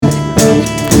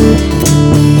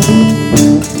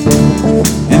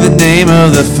name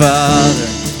of the Father,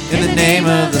 in the name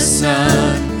of the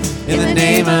Son, in the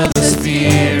name of the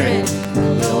Spirit,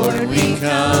 Lord, we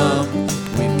come.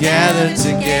 We've gathered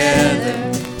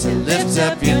together to lift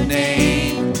up your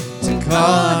name, to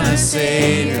call on our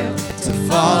Savior, to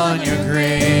fall on your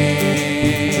grace.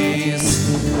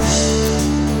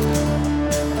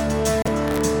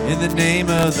 In the name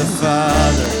of the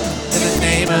Father, in the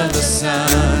name of the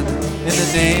Son, in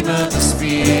the name of the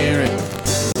Spirit,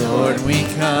 Lord, we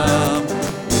come.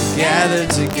 We've gathered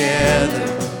together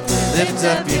to lift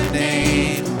up your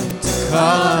name, to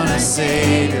call on our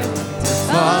Savior, to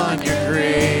fall on your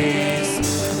grace.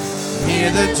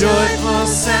 Hear the joyful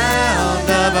sound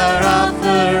of our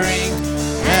offering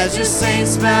as your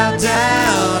saints bow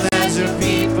down, as your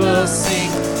people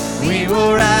sing. We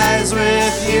will rise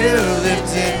with you,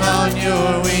 lifted on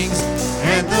your wings,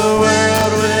 and the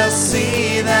world will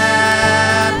see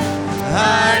that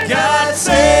our God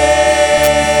saves,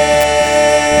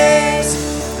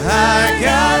 our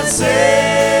God saves.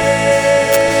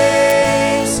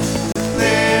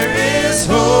 There is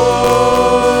hope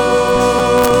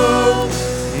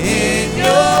in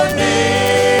your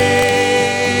name.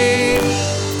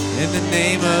 In the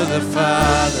name of the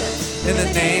Father, in the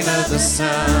name of the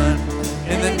Son,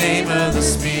 in the name of the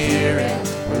Spirit,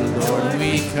 Lord,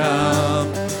 we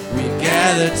come. We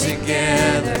gather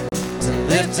together to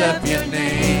lift up your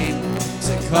name,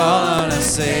 to call on a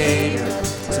Savior,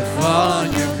 to fall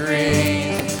on your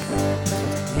grace.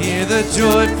 Hear the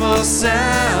joyful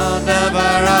sound of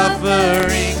our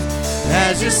offering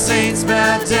as your saints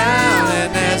bow down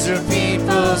and as your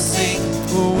people sing.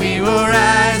 We will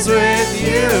rise with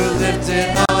you,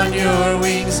 lifted on your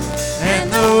wings,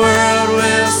 and the world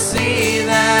will see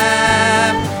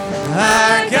that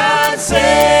our God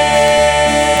saves.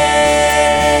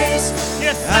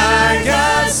 Our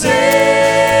God saves.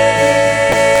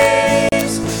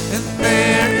 And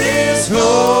there is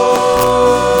hope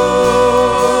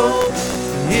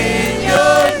in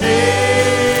your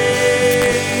name.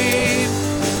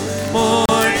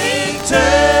 Morning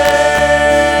turns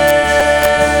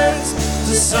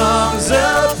to songs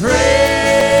of praise.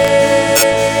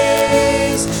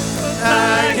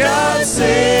 Our God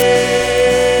saves.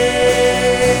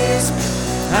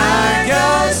 Our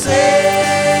God saves.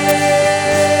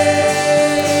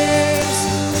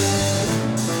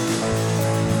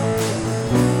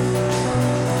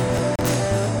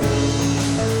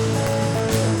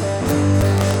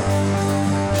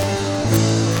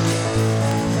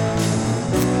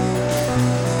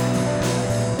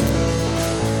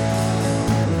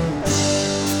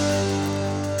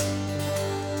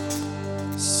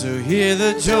 So hear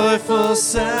the joyful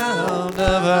sound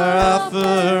of our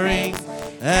offering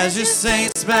as your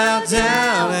saints bow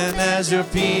down and as your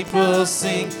people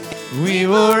sing. We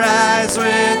will rise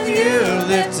with you,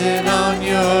 lifted on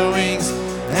your wings,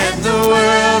 and the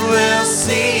world will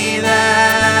see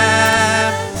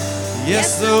that.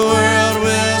 Yes, the world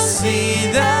will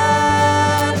see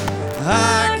that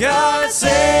our God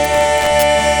saves.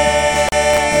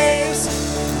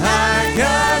 Our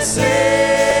God saves.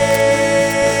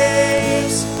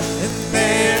 And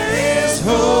there is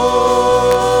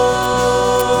hope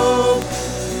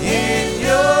in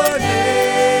your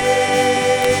name.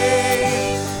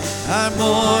 Our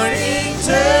morning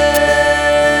turns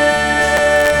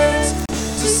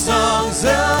to songs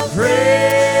of praise,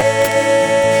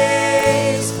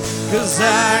 'cause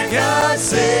our God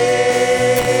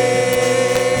saves.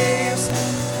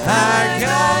 Our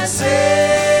God saves.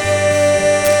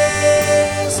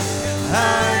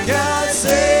 Our God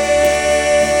saves.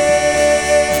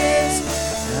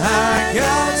 Our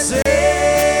God saves.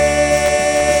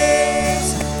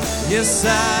 Yes,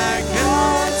 our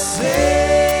God saves.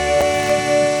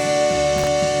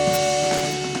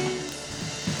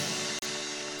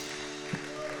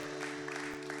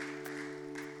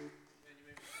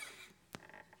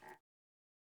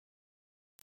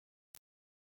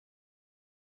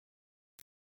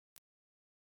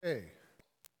 Hey,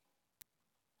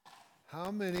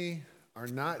 how many are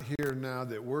not here now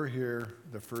that were here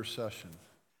the first session?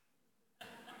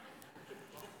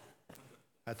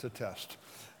 That's a test.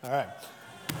 All right.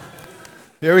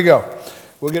 Here we go.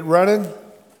 We'll get running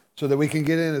so that we can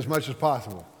get in as much as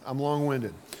possible. I'm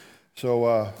long-winded. So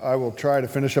I will try to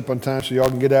finish up on time so y'all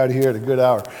can get out of here at a good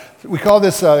hour. We call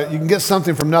this, you can get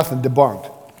something from nothing, debunked.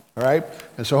 All right?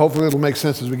 And so hopefully it'll make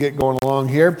sense as we get going along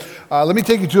here. Let me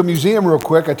take you to a museum real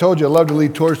quick. I told you I love to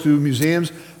lead tours through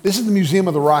museums. This is the Museum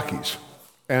of the Rockies.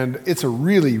 And it's a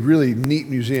really, really neat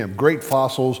museum. Great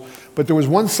fossils. But there was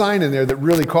one sign in there that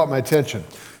really caught my attention.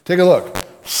 Take a look.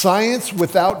 Science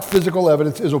without physical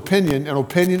evidence is opinion, and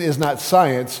opinion is not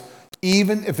science.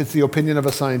 even if it's the opinion of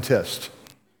a scientist.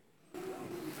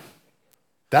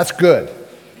 That's good.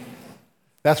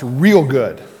 That's real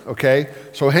good, okay?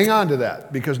 So hang on to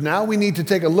that, because now we need to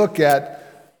take a look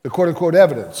at the quote-unquote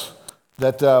evidence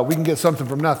that we can get something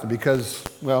from nothing, because,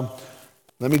 well,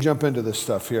 let me jump into this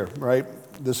stuff here, right?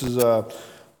 This is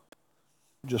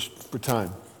just for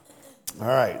time. All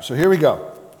right, so here we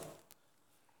go.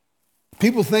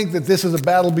 People think that this is a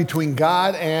battle between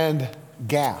God and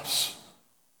gas.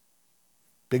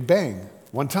 Big Bang,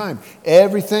 one time.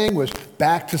 Everything was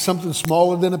back to something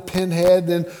smaller than a pinhead,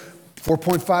 then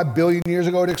 4.5 billion years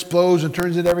ago it explodes and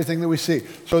turns into everything that we see.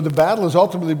 So the battle is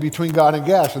ultimately between God and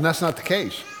gas, and that's not the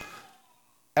case.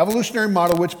 Evolutionary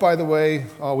model, which, by the way,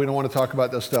 we don't want to talk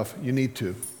about this stuff. You need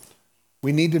to.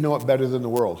 We need to know it better than the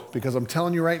world, because I'm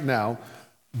telling you right now,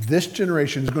 this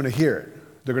generation is going to hear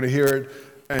it. They're going to hear it,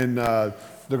 and they're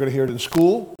going to hear it in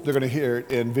school. They're going to hear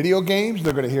it in video games.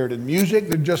 They're going to hear it in music.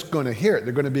 They're just going to hear it.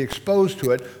 They're going to be exposed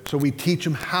to it, so we teach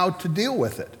them how to deal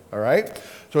with it, all right?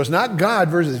 So it's not God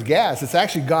versus gas. It's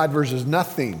actually God versus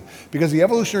nothing, because the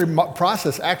evolutionary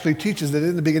process actually teaches that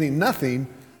in the beginning, nothing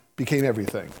became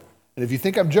everything. And if you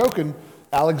think I'm joking,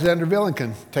 Alexander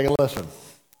Vilenkin, take a listen.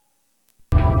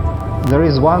 There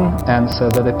is one answer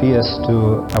that appears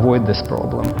to avoid this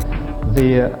problem.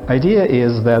 The idea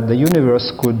is that the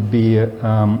universe could be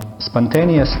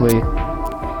spontaneously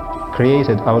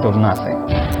created out of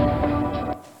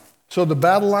nothing. So the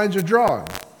battle lines are drawn.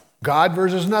 God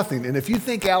versus nothing. And if you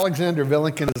think Alexander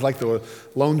Vilenkin is like the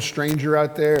lone stranger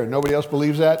out there and nobody else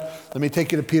believes that, let me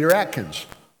take you to Peter Atkins.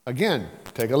 Again,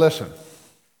 take a listen.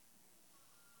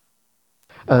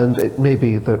 And it may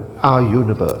be that our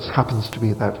universe happens to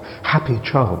be that happy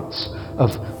chance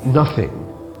of nothing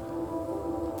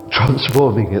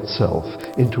transforming itself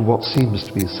into what seems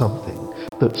to be something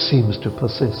that seems to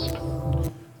persist.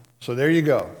 So there you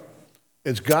go.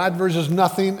 It's God versus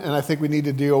nothing, and I think we need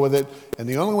to deal with it. And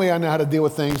the only way I know how to deal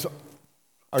with things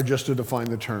are just to define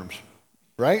the terms,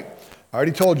 right? I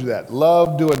already told you that.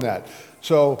 Love doing that.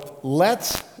 So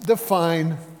let's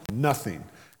define nothing.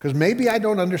 Because maybe I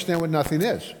don't understand what nothing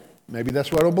is. Maybe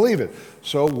that's why I don't believe it.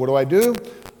 So what do?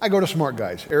 I go to smart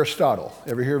guys. Aristotle.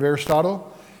 Ever hear of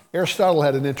Aristotle? Aristotle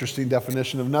had an interesting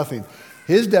definition of nothing.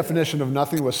 His definition of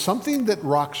nothing was something that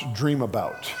rocks dream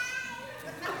about.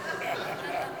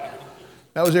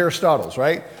 That was Aristotle's,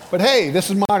 right? But hey,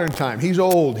 this is modern time. He's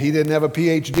old. He didn't have a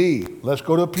PhD. Let's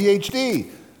go to a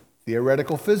PhD.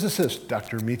 Theoretical physicist,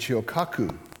 Dr. Michio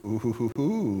Kaku.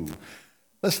 Ooh.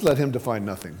 Let's let him define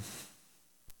nothing.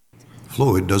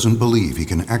 Floyd doesn't believe he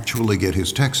can actually get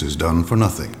his taxes done for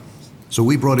nothing. So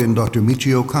we brought in Dr.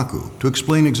 Michio Kaku to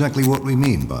explain exactly what we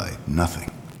mean by nothing.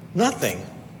 Nothing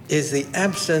is the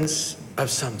absence of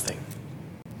something.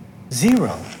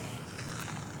 Zero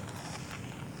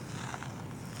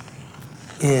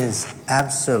is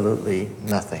absolutely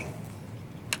nothing.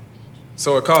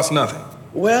 So it costs nothing?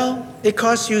 Well, it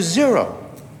costs you zero,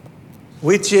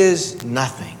 which is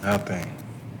nothing. Nothing.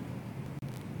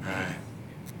 Right.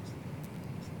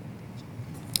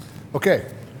 Okay,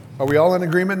 are we all in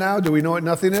agreement now? Do we know what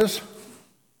nothing is?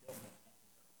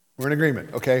 We're in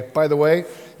agreement, okay? By the way,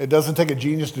 it doesn't take a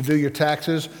genius to do your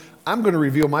taxes. I'm going to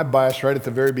reveal my bias right at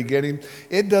the very beginning.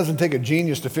 It doesn't take a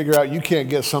genius to figure out you can't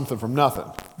get something from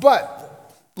nothing. But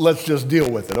let's just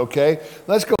deal with it, okay?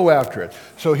 Let's go after it.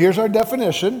 So here's our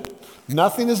definition.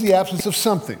 Nothing is the absence of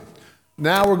something.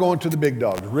 Now we're going to the big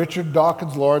dogs. Richard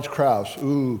Dawkins, Lawrence Krauss.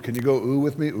 Ooh, can you go ooh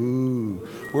with me? Ooh,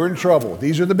 we're in trouble.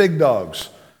 These are the big dogs.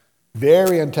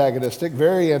 Very antagonistic,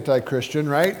 very anti-Christian,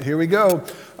 right? Here we go.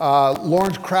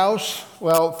 Lawrence Krauss,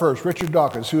 well, first, Richard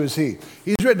Dawkins, who is he?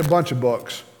 He's written a bunch of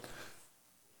books.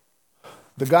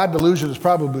 The God Delusion is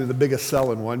probably the biggest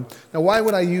selling one. Now, why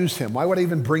would I use him? Why would I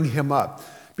even bring him up?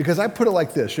 Because I put it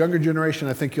like this. Younger generation,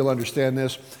 I think you'll understand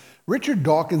this. Richard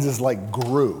Dawkins is like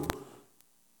Gru.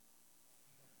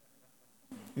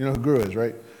 You know who Gru is,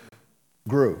 right?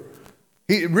 Gru.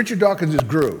 Richard Dawkins is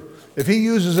Gru. If he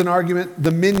uses an argument,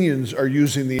 the minions are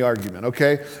using the argument,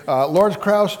 okay? Lawrence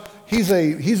Krauss, he's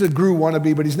a Gru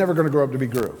wannabe, but he's never going to grow up to be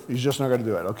Gru. He's just not going to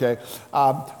do it, okay?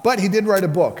 But he did write a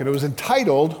book, and it was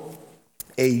entitled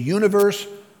A Universe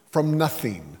from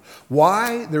Nothing.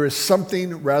 Why there is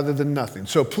something rather than nothing.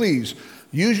 So please,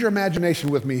 use your imagination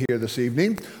with me here this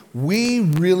evening. We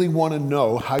really want to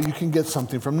know how you can get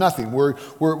something from nothing.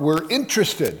 We're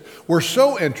interested. We're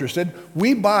so interested,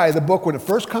 we buy the book when it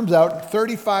first comes out,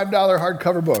 $35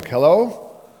 hardcover book.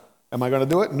 Hello? Am I going to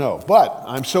do it? No. But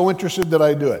I'm so interested that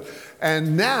I do it.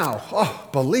 And now,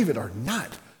 believe it or not,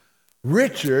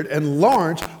 Richard and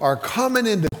Lawrence are coming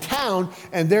into town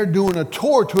and they're doing a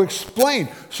tour to explain.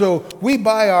 So we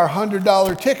buy our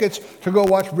 $100 tickets to go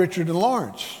watch Richard and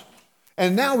Lawrence.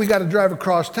 And now we got to drive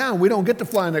across town. We don't get to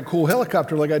fly in that cool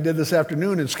helicopter like I did this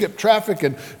afternoon and skip traffic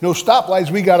and no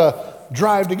stoplights. We got to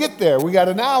drive to get there. We got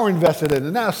an hour invested in it.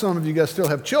 And now some of you guys still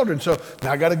have children, so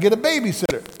now I got to get a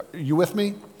babysitter. Are you with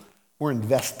me? We're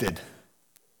invested.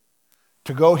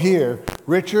 To go hear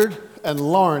Richard and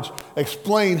Lawrence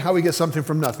explain how we get something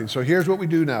from nothing. So here's what we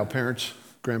do now, parents,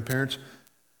 grandparents.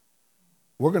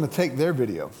 We're going to take their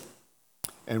video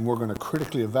and we're going to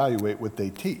critically evaluate what they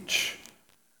teach.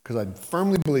 Because I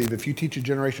firmly believe if you teach a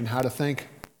generation how to think,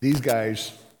 these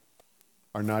guys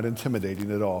are not intimidating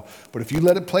at all. But if you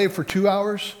let it play for 2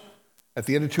 hours, at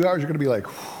the end of 2 hours, you're going to be like,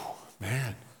 man,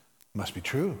 it must be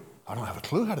true. I don't have a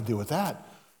clue how to deal with that.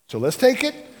 So let's take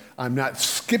it. I'm not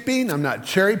skipping. I'm not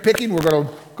cherry picking. We're going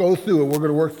to go through it. We're going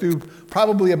to work through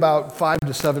probably about 5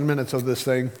 to 7 minutes of this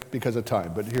thing because of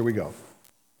time. But here we go.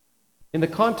 In the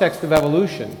context of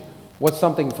evolution, what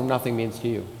something from nothing means to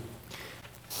you?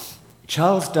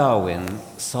 Charles Darwin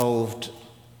solved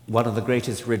one of the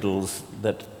greatest riddles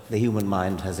that the human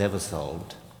mind has ever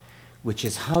solved, which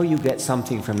is how you get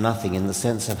something from nothing, in the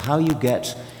sense of how you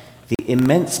get the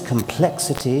immense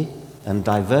complexity and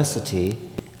diversity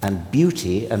and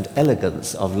beauty and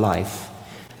elegance of life,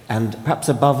 and perhaps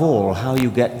above all, how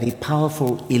you get the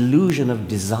powerful illusion of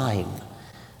design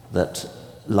that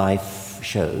life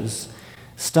shows,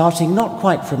 starting not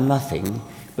quite from nothing,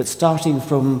 but starting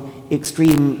from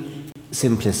extreme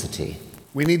simplicity.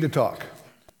 We need to talk.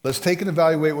 Let's take and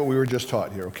evaluate what we were just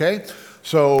taught here, okay?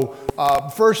 So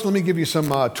first, let me give you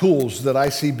some tools that I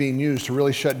see being used to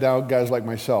really shut down guys like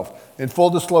myself. In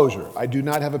full disclosure, I do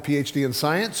not have a PhD in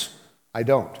science. I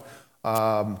don't.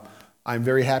 I'm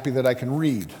very happy that I can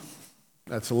read.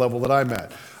 That's the level that I'm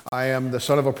at. I am the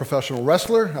son of a professional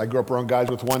wrestler. I grew up around guys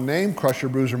with one name, Crusher,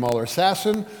 Bruiser, Mauler,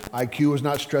 Assassin. IQ was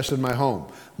not stressed in my home.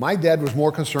 My dad was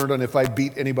more concerned on if I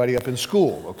beat anybody up in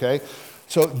school, okay?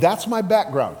 So that's my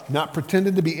background, not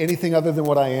pretending to be anything other than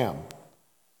what I am.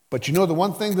 But you know, the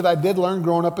one thing that I did learn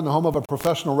growing up in the home of a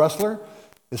professional wrestler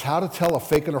is how to tell a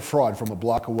fake and a fraud from a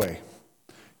block away.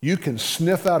 You can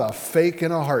sniff out a fake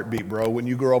in a heartbeat, bro, when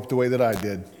you grow up the way that I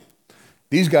did.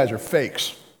 These guys are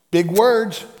fakes. Big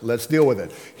words, let's deal with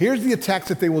it. Here's the attacks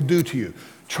that they will do to you.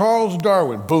 Charles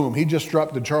Darwin, boom, he just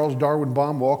dropped the Charles Darwin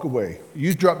bomb, walk away.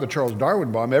 You drop the Charles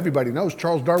Darwin bomb, everybody knows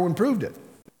Charles Darwin proved it.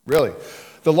 Really.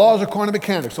 The laws of quantum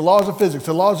mechanics, the laws of physics,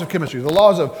 the laws of chemistry, the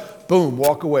laws of, boom,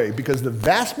 walk away. Because the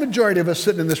vast majority of us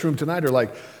sitting in this room tonight are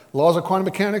like, laws of quantum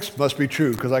mechanics must be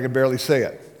true because I can barely say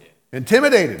it.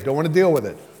 Intimidated, don't want to deal with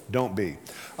it. Don't be.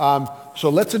 So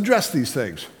let's address these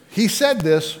things. He said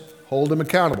this, hold him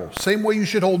accountable. Same way you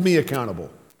should hold me accountable.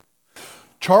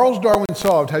 Charles Darwin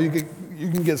solved how you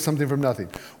can get something from nothing.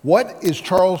 What is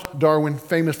Charles Darwin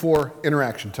famous for?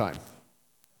 Interaction time.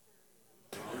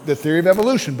 The theory of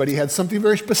evolution, but he had something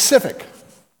very specific.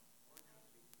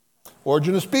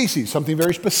 Origin of species, something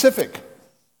very specific.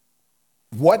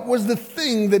 What was the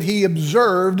thing that he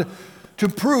observed to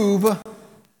prove?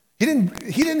 He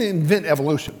didn't invent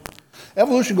evolution.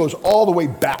 Evolution goes all the way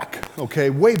back, okay,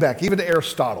 way back, even to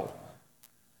Aristotle.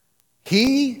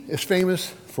 He is famous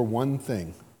for one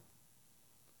thing.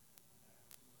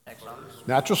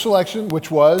 Natural selection, which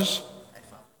was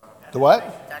the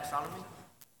what?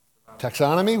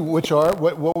 Taxonomy, which are,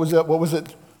 what was it? What was it?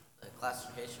 The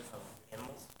classification of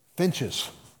animals. Finches.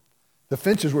 The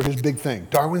finches were his big thing.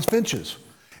 Darwin's finches.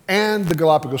 And the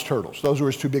Galapagos turtles. Those were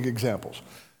his two big examples.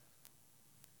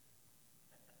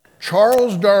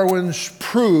 Charles Darwin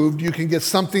proved you can get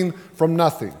something from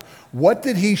nothing. What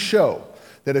did he show?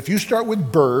 That if you start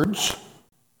with birds,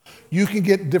 you can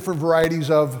get different varieties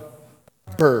of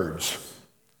birds.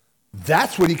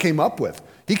 That's what he came up with.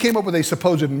 He came up with a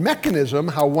supposed mechanism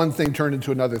how one thing turned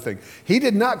into another thing. He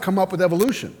did not come up with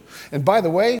evolution. And by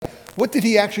the way, what did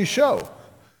he actually show?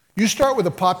 You start with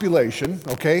a population,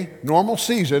 okay, normal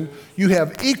season, you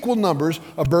have equal numbers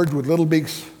of birds with little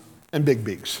beaks and big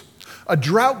beaks. A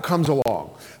drought comes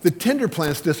along. The tender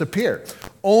plants disappear.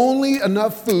 Only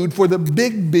enough food for the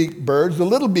big beak birds. The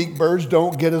little beak birds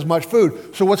don't get as much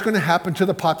food. So what's going to happen to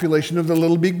the population of the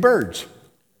little beak birds?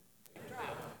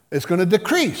 It's going to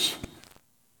decrease.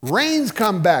 Rains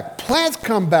come back. Plants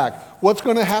come back. What's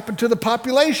going to happen to the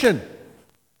population?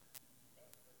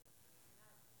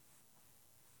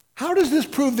 How does this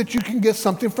prove that you can get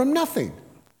something from nothing?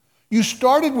 You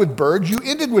started with birds, you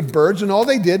ended with birds, and all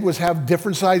they did was have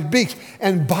different sized beaks.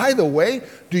 And by the way,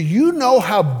 do you know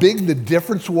how big the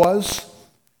difference was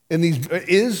in these,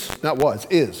 is.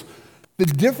 The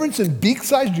difference in beak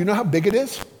size, do you know how big it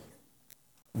is?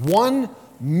 1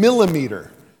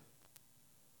 millimeter.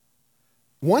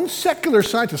 One secular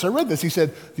scientist, I read this, he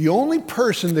said, the only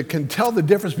person that can tell the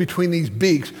difference between these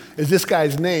beaks is this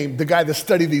guy's name, the guy that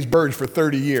studied these birds for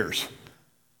 30 years.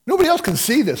 Nobody else can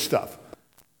see this stuff.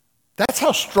 That's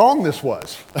how strong this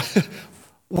was.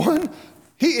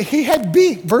 He had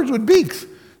birds with beaks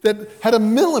that had a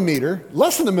millimeter,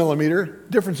 less than a millimeter,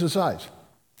 difference in size.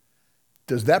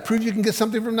 Does that prove you can get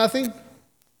something from nothing?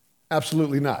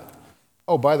 Absolutely not.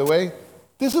 Oh, by the way,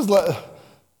 this is...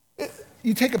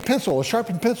 You take a pencil, a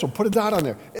sharpened pencil, put a dot on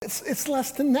there. It's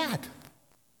less than that.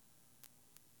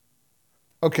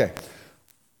 Okay.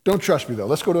 Don't trust me, though.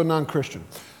 Let's go to a non-Christian.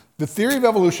 The theory of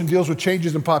evolution deals with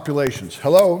changes in populations.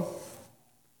 Hello?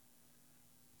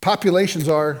 Populations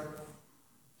are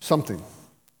something.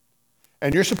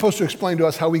 And you're supposed to explain to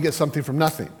us how we get something from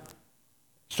nothing.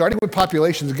 Starting with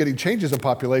populations and getting changes in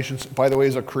populations, by the way,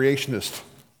 is a creationist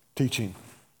teaching.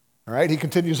 All right, he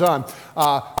continues on.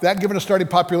 That given a starting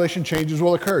population, changes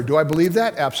will occur. Do I believe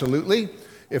that? Absolutely.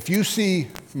 If you see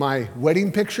my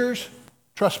wedding pictures,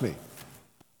 trust me,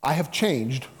 I have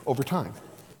changed over time.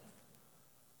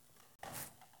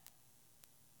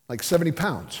 Like 70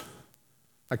 pounds.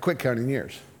 I quit counting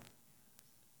years.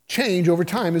 Change over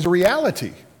time is a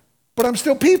reality, but I'm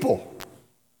still people.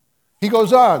 He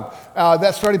goes on,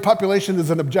 that starting population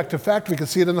is an objective fact. We can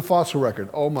see it in the fossil record.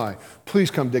 Oh my, please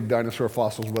come dig dinosaur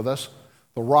fossils with us.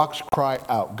 The rocks cry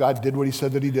out. God did what he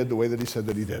said that he did, the way that he said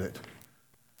that he did it.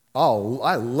 Oh,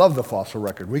 I love the fossil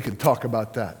record. We can talk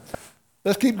about that.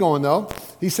 Let's keep going though.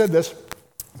 He said this,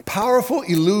 powerful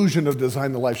illusion of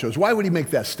design the life shows. Why would he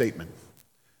make that statement?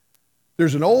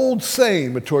 There's an old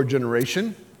saying, mature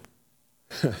generation,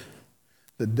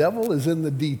 the devil is in the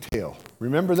detail.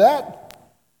 Remember that?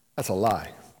 That's a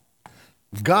lie.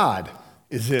 God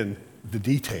is in the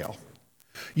detail.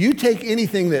 You take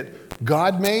anything that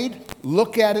God made,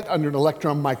 look at it under an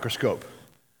electron microscope.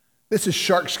 This is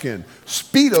shark skin.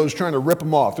 Speedo's trying to rip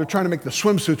them off. They're trying to make the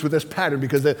swimsuits with this pattern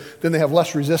because then they have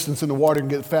less resistance in the water and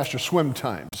get faster swim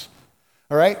times.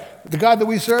 All right? The God that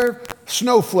we serve,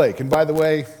 snowflake. And by the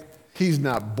way, he's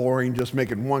not boring just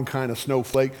making one kind of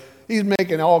snowflake. He's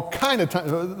making all kind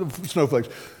of snowflakes.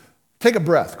 Take a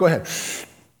breath. Go ahead.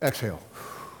 Exhale.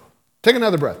 Take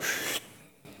another breath.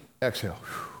 Exhale.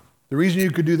 The reason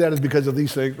you could do that is because of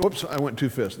these things. Whoops, I went too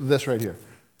fast. This right here.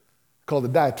 Called the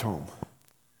diatome.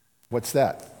 What's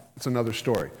that? It's another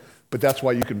story. But that's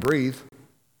why you can breathe.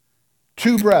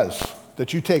 2 breaths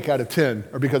that you take out of 10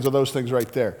 are because of those things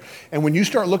right there. And when you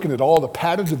start looking at all the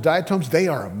patterns of diatoms, they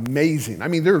are amazing. I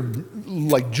mean, they're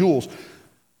like jewels.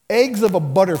 Eggs of a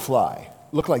butterfly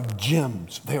look like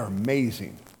gems. They are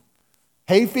amazing.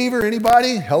 Hay fever,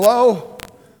 anybody? Hello?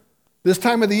 This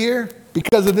time of the year?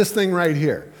 Because of this thing right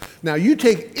here. Now, you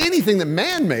take anything that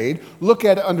man made, look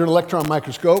at it under an electron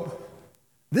microscope.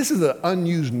 This is an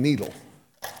unused needle.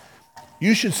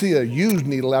 You should see a used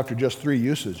needle after just 3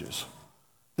 usages.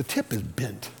 The tip is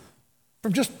bent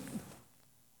from just,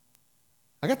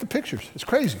 I got the pictures. It's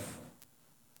crazy.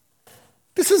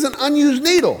 This is an unused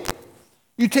needle.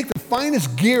 You take the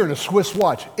finest gear in a Swiss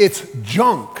watch. It's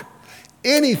junk.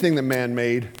 Anything that man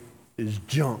made is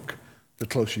junk the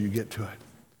closer you get to it.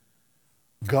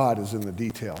 God is in the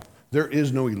detail. There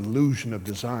is no illusion of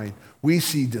design. We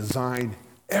see design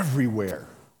everywhere.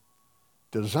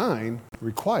 Design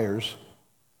requires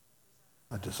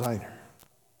a designer.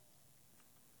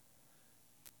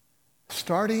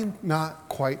 Starting not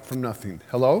quite from nothing.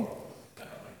 Hello?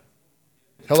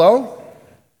 Hello?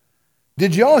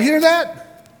 Did you all hear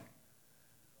that?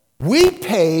 We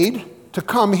paid to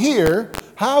come here,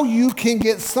 how you can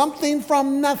get something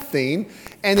from nothing.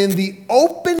 And in the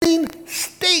opening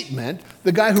statement,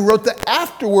 the guy who wrote the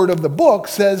afterword of the book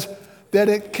says that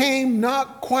it came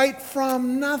not quite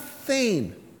from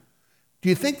nothing. Do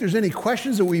you think there's any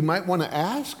questions that we might want to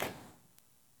ask?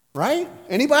 Right?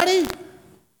 Anybody?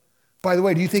 By the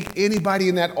way, do you think anybody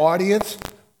in that audience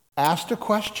asked a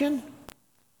question?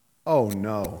 Oh,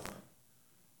 no.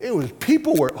 It was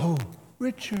people were, oh,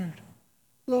 Richard,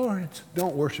 Lawrence.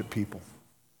 Don't worship people.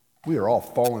 We are all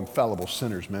fallen, fallible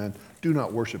sinners, man. Do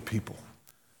not worship people.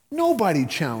 Nobody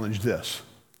challenged this.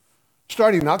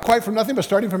 Starting not quite from nothing, but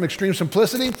starting from extreme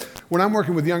simplicity. When I'm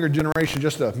working with younger generation,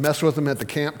 just to mess with them at the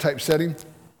camp type setting,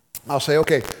 I'll say,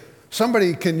 okay,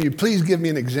 somebody, can you please give me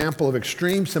an example of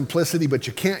extreme simplicity, but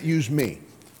you can't use me?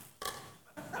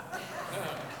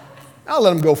 I'll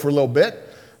let them go for a little bit.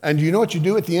 And you know what you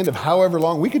do at the end of however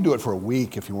long? We could do it for a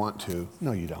week if you want to.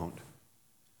 No, you don't.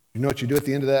 You know what you do at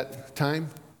the end of that time?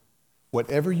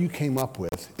 Whatever you came up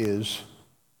with is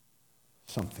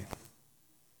something.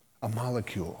 A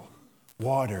molecule,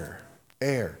 water,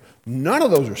 air. None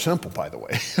of those are simple, by the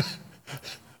way.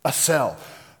 A cell.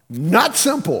 Not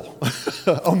simple.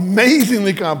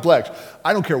 Amazingly complex.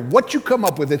 I don't care what you come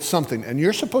up with, it's something. And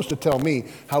you're supposed to tell me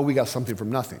how we got something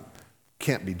from nothing.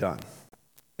 Can't be done.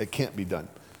 It can't be done.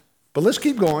 But let's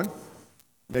keep going.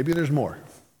 Maybe there's more.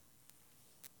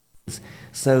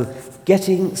 So,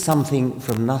 getting something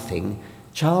from nothing,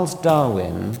 Charles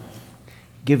Darwin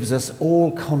gives us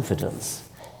all confidence.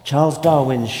 Charles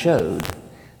Darwin showed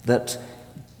that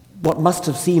what must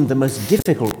have seemed the most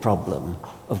difficult problem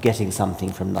of getting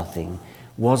something from nothing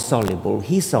was soluble.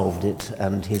 He solved it,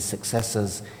 and his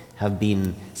successors have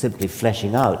been simply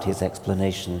fleshing out his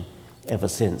explanation ever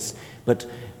since. But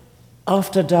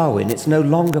after Darwin, it's no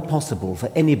longer possible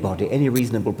for anybody, any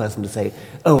reasonable person, to say,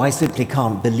 oh, I simply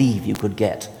can't believe you could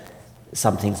get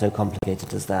something so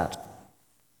complicated as that.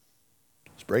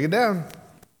 Let's break it down.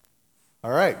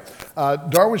 All right.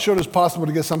 Darwin showed it's possible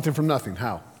to get something from nothing.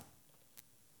 How?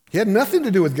 He had nothing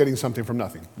to do with getting something from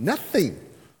nothing. Nothing.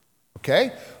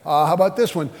 Okay? How about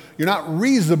this one? You're not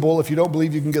reasonable if you don't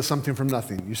believe you can get something from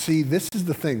nothing. You see, this is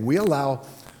the thing. We allow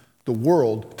the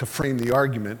world to frame the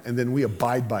argument, and then we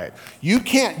abide by it. You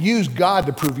can't use God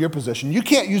to prove your position. You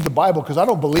can't use the Bible because I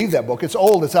don't believe that book. It's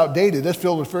old, it's outdated, it's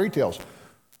filled with fairy tales.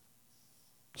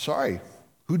 Sorry.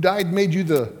 Who died and made you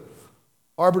the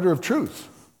arbiter of truth?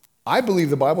 I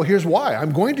believe the Bible. Here's why.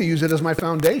 I'm going to use it as my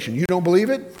foundation. You don't believe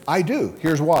it? I do.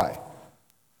 Here's why.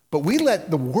 But we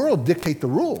let the world dictate the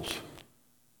rules.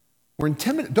 We're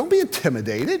intimidated. Don't be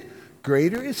intimidated.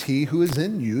 Greater is he who is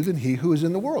in you than he who is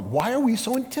in the world. Why are we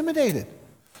so intimidated?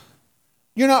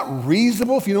 You're not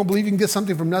reasonable if you don't believe you can get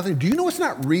something from nothing. Do you know it's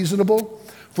not reasonable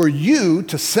for you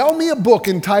to sell me a book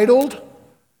entitled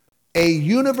A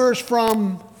Universe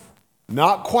from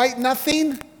Not Quite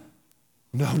Nothing?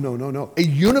 No. A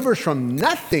universe from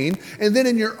nothing, and then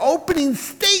in your opening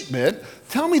statement,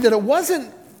 tell me that it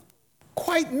wasn't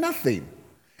quite nothing.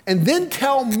 And then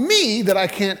tell me that I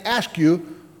can't ask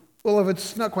you, well, if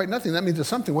it's not quite nothing, that means it's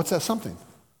something. What's that something?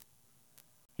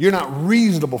 You're not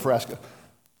reasonable for asking.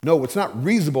 No, what's not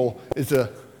reasonable is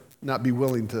to not be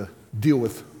willing to deal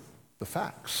with the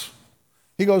facts.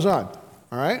 He goes on,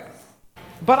 all right?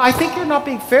 But I think you're not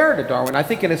being fair to Darwin. I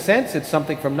think in a sense it's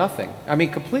something from nothing. I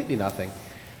mean, completely nothing.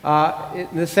 In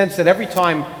the sense that every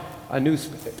time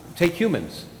take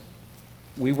humans,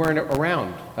 we weren't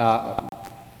around.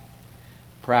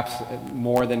 Perhaps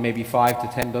more than maybe 5 to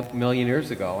 10 million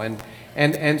years ago.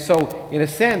 And so, in a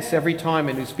sense, every time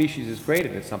a new species is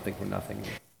created, it's something from nothing.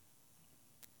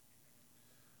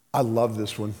 I love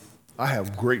this one. I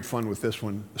have great fun with this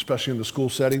one, especially in the school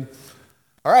setting.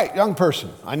 All right, young person,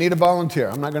 I need a volunteer.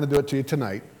 I'm not going to do it to you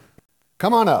tonight.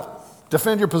 Come on up.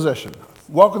 Defend your position.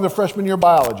 Welcome to freshman year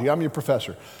biology. I'm your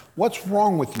professor. What's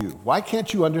wrong with you? Why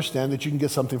can't you understand that you can get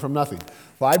something from nothing?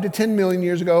 5 to 10 million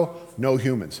years ago, no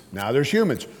humans. Now there's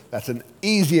humans. That's an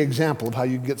easy example of how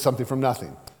you can get something from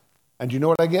nothing. And do you know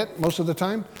what I get most of the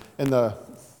time? In the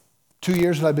 2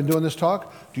 years that I've been doing this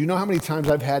talk, do you know how many times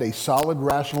I've had a solid,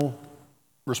 rational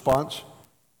response?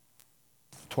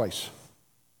 Twice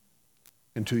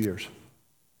in 2 years.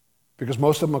 Because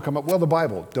most of them will come up, well, the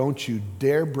Bible. Don't you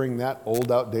dare bring that old,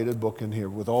 outdated book in here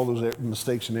with all those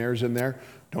mistakes and errors in there.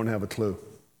 Don't have a clue.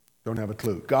 Don't have a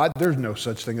clue. God, there's no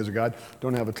such thing as a God.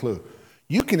 Don't have a clue.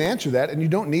 You can answer that, and you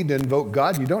don't need to invoke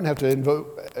God. You don't have to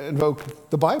invoke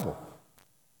the Bible.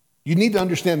 You need to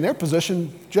understand their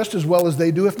position just as well as they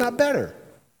do, if not better.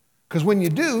 Because when you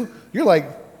do, you're like,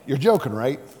 you're joking,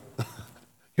 right?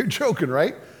 You're joking,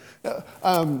 right?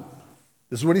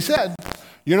 This is what he said.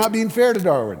 You're not being fair to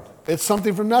Darwin. It's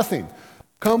something from nothing.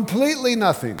 Completely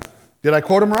nothing. Did I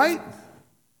quote him right?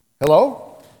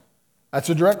 Hello? That's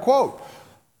a direct quote.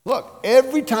 Look,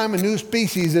 every time a new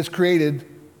species is created,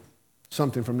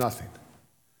 something from nothing.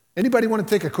 Anybody want to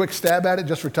take a quick stab at it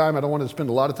just for time? I don't want to spend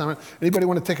a lot of time on it. Anybody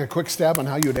want to take a quick stab on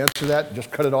how you would answer that?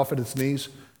 Just cut it off at its knees?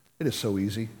 It is so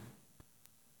easy.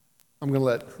 I'm going to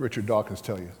let Richard Dawkins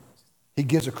tell you. He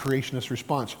gives a creationist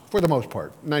response, for the most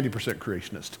part, 90%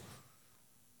 creationist.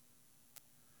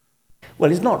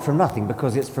 Well, it's not from nothing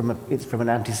because it's from an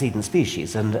antecedent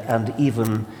species, and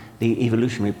even the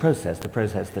evolutionary process, the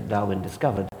process that Darwin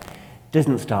discovered,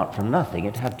 didn't start from nothing.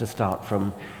 It had to start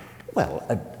from, well,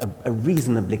 a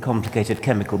reasonably complicated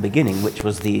chemical beginning, which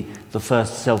was the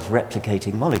first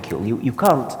self-replicating molecule. You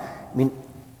can't, I mean,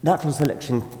 natural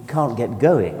selection can't get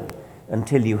going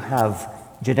until you have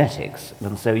genetics,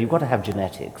 and so you've got to have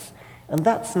genetics. And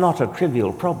that's not a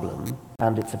trivial problem,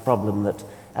 and it's a problem that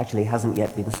actually hasn't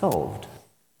yet been solved.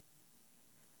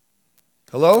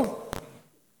 Hello?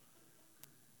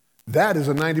 That is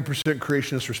a 90%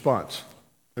 creationist response.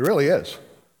 It really is.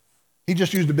 He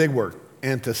just used a big word,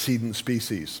 antecedent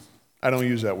species. I don't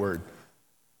use that word,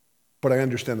 but I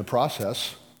understand the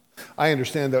process. I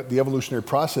understand that the evolutionary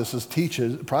process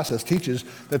teaches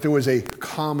that there was a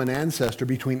common ancestor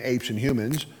between apes and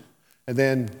humans, and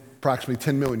then approximately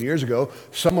 10 million years ago,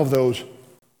 some of those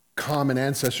common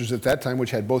ancestors at that time,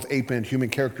 which had both ape and human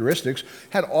characteristics,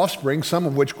 had offspring, some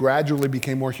of which gradually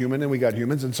became more human and we got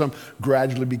humans, and some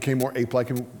gradually became more ape-like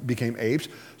and became apes.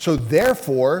 So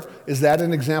therefore, is that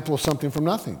an example of something from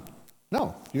nothing?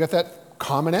 No. You got that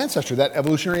common ancestor, that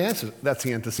evolutionary ancestor. That's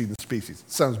the antecedent species.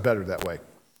 It sounds better that way.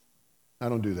 I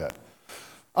don't do that.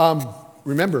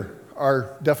 Remember,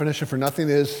 our definition for nothing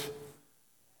is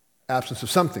absence of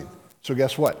something. So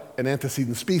guess what? An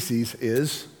antecedent species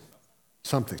is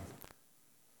something.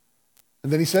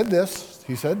 And then he said this,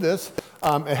 it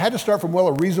had to start from, well,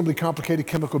 a reasonably complicated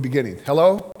chemical beginning.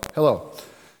 Hello?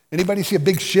 Anybody see a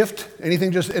big shift?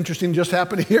 Anything just interesting just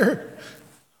happened here?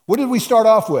 What did we start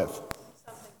off with?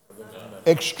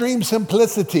 Extreme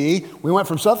simplicity. We went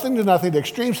from something to nothing to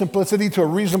extreme simplicity to a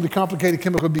reasonably complicated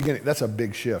chemical beginning. That's a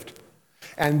big shift.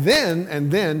 And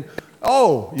then,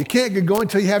 oh, you can't get going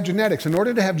until you have genetics. In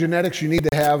order to have genetics, you need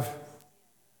to have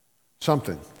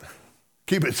something.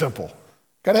 Keep it simple.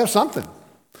 Got to have something.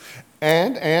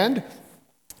 And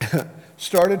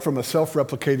started from a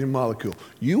self-replicating molecule.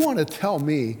 You want to tell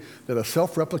me that a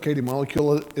self-replicating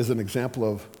molecule is an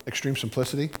example of extreme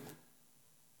simplicity?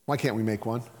 Why can't we make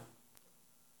one?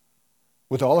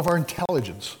 With all of our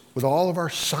intelligence, with all of our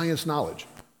science knowledge,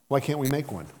 why can't we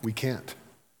make one? We can't.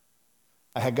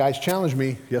 I had guys challenge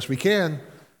me, yes, we can.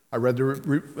 I read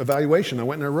the evaluation. I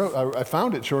went and I wrote. I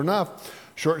found it, sure enough.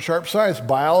 Short, sharp science.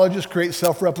 Biologists create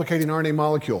self-replicating RNA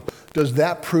molecule. Does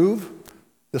that prove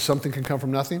that something can come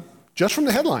from nothing? Just from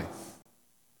the headline.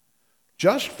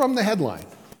 Just from the headline.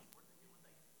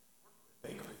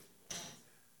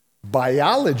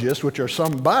 Biologists, which are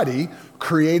somebody,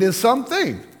 created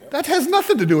something. That has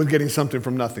nothing to do with getting something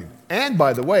from nothing. And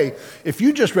by the way, if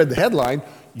you just read the headline,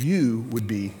 you would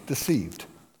be deceived.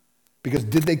 Because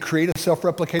did they create a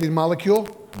self-replicating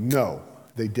molecule? No,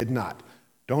 they did not.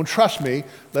 Don't trust me.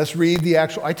 Let's read the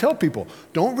actual. I tell people,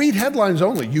 don't read headlines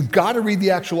only. You've got to read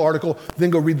the actual article, then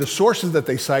go read the sources that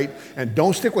they cite, and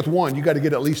don't stick with one. You got to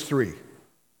get at least 3.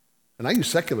 And I use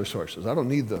secular sources. I don't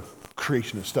need the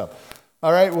creationist stuff.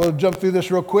 All right, we'll jump through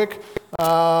this real quick.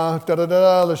 Let's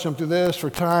jump through this for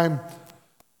time.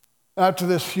 After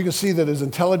this, you can see that there's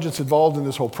intelligence involved in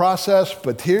this whole process,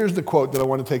 but here's the quote that I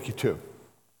want to take you to.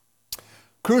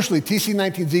 Crucially,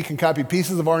 TC19Z can copy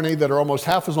pieces of RNA that are almost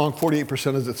half as long,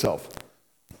 48% as itself.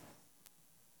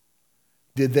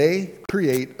 Did they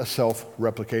create a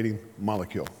self-replicating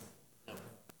molecule?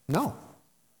 No.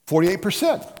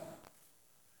 48%.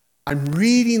 I'm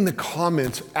reading the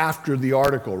comments after the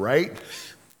article, right?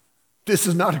 This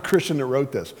is not a Christian that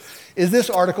wrote this. Is this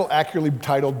article accurately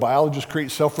titled, Biologists Create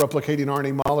Self-Replicating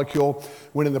RNA Molecule,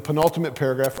 when in the penultimate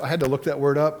paragraph, I had to look that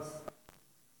word up,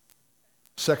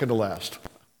 second to last.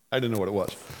 I didn't know what it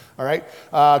was. All right?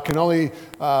 I'm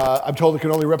told it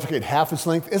can only replicate half its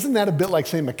length. Isn't that a bit like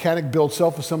saying mechanic builds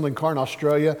self-assembling car in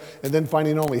Australia and then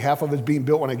finding only half of it's being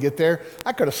built when I get there?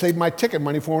 I could have saved my ticket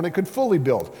money for when it could fully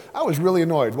build. I was really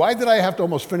annoyed. Why did I have to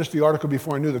almost finish the article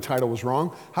before I knew the title was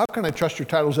wrong? How can I trust your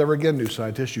titles ever again, new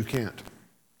scientist? You can't.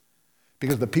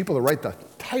 Because the people that write the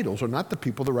titles are not the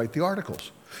people that write the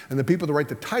articles. And the people that write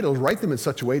the titles write them in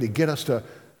such a way to get us to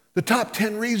the top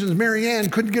 10 reasons Mary Ann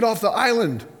couldn't get off the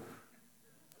island.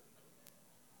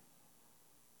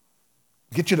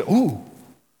 Get you to,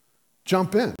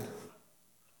 jump in.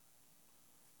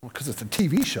 Well, because it's a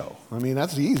TV show. I mean,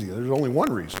 that's easy. There's only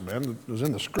one reason, man. It was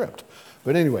in the script.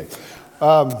 But anyway,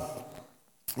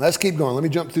 let's keep going. Let me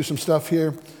jump through some stuff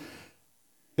here.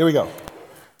 Here we go.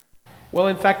 Well,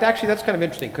 in fact, actually, that's kind of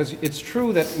interesting, because it's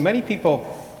true that many people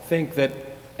think that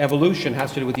evolution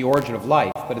has to do with the origin of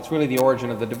life, but it's really the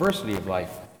origin of the diversity of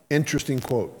life. Interesting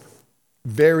quote.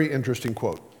 Very interesting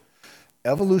quote.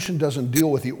 Evolution doesn't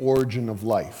deal with the origin of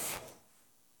life.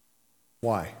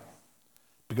 Why?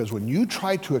 Because when you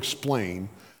try to explain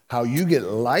how you get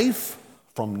life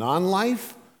from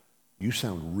non-life, you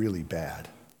sound really bad.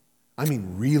 I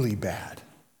mean really bad.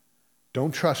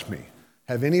 Don't trust me.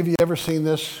 Have any of you ever seen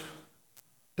this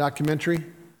documentary?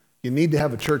 You need to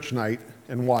have a church night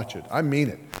and watch it. I mean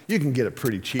it. You can get it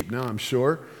pretty cheap now, I'm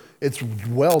sure. It's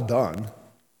well done.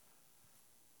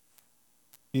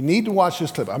 You need to watch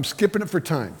this clip. I'm skipping it for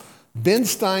time. Ben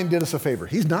Stein did us a favor.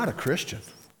 He's not a Christian.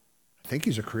 I think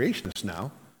he's a creationist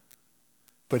now.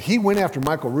 But he went after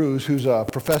Michael Ruse, who's a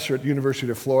professor at the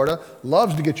University of Florida.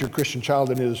 Loves to get your Christian child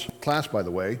in his class, by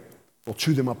the way. Will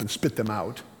chew them up and spit them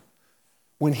out.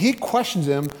 When he questions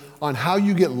him on how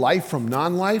you get life from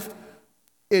non-life,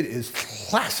 It is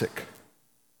classic.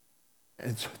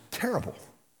 It's terrible.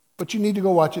 But you need to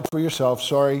go watch it for yourself.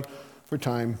 Sorry for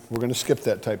time. We're going to skip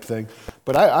that type thing.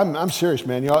 But I'm serious,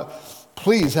 man. You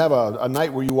please have a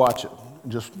night where you watch it.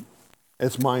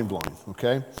 It's mind-blowing,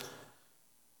 okay?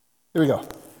 Here we go.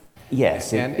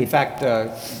 Yes. And in fact,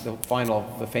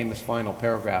 the famous final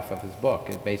paragraph of his book,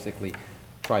 it basically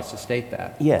tries to state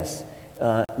that. Yes.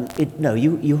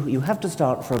 You have to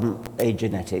start from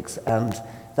agenetics, and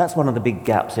that's one of the big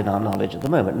gaps in our knowledge at the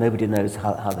moment. Nobody knows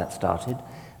how that started.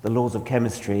 The laws of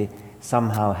chemistry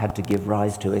somehow had to give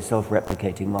rise to a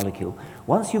self-replicating molecule.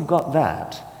 Once you've got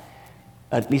that,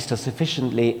 at least a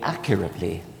sufficiently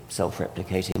accurately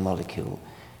self-replicating molecule,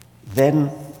 then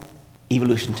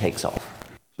evolution takes off.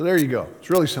 So there you go. It's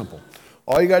really simple.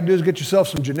 All you got to do is get yourself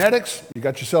some genetics. You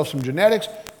got yourself some genetics,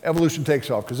 evolution takes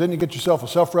off. Because then you get yourself a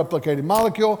self-replicating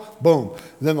molecule, boom.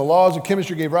 And then the laws of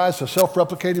chemistry gave rise to a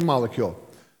self-replicating molecule.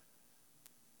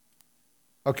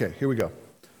 Okay, here we go.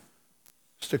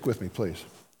 Stick with me, please.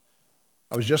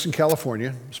 I was just in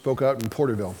California, spoke out in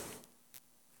Porterville.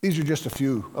 These are just a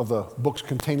few of the books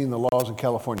containing the laws in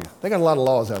California. They got a lot of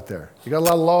laws out there. You got a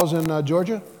lot of laws in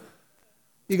Georgia?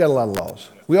 You got a lot of laws.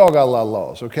 We all got a lot of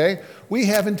laws, okay? We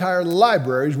have entire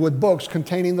libraries with books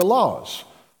containing the laws.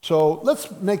 So let's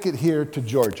make it here to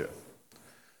Georgia.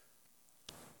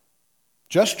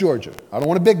 Just Georgia. I don't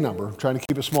want a big number. I'm trying to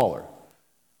keep it smaller.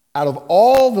 Out of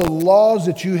all the laws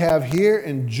that you have here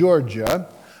in Georgia,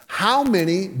 how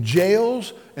many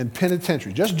jails and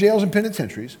penitentiaries, just jails and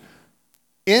penitentiaries,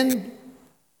 in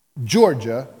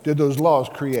Georgia did those laws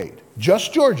create?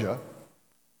 Just Georgia.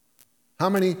 How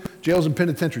many jails and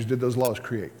penitentiaries did those laws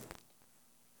create?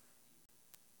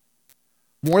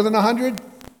 More than 100?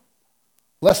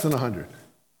 Less than 100?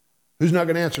 Who's not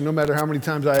going to answer no matter how many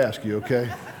times I ask you,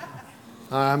 okay?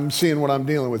 I'm seeing what I'm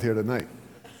dealing with here tonight.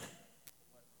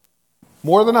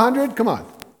 More than 100? Come on.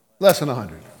 Less than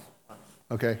 100.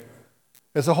 Okay?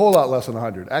 It's a whole lot less than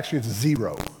 100. Actually, it's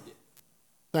 0.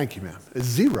 Thank you, ma'am. It's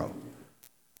 0.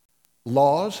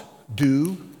 Laws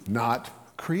do not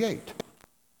create.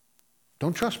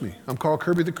 Don't trust me. I'm Carl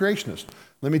Kirby, the creationist.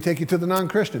 Let me take you to the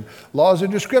non-Christian. Laws are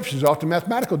descriptions, often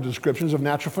mathematical descriptions of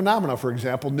natural phenomena. For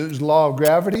example, Newton's law of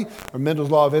gravity or Mendel's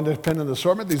law of independent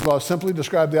assortment. These laws simply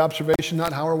describe the observation,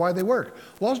 not how or why they work.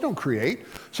 Laws don't create.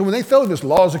 So when they throw this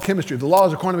laws of chemistry, the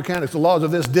laws of quantum mechanics, the laws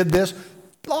of this did this,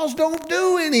 laws don't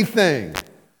do anything.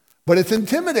 But it's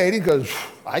intimidating because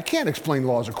I can't explain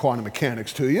laws of quantum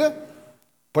mechanics to you.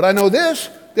 But I know this,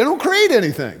 they don't create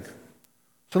anything.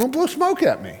 So don't blow smoke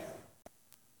at me.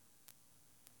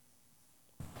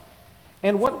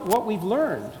 And what we've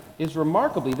learned is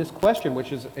remarkably this question,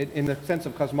 which is, in the sense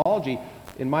of cosmology,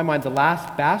 in my mind, the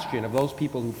last bastion of those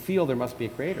people who feel there must be a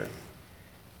creator,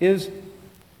 is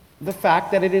the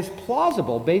fact that it is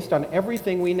plausible, based on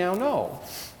everything we now know,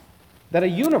 that a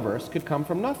universe could come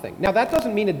from nothing. Now, that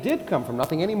doesn't mean it did come from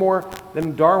nothing any more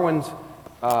than Darwin's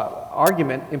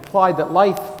argument implied that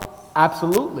life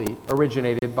absolutely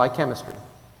originated by chemistry.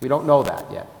 We don't know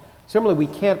that yet. Similarly,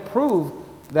 we can't prove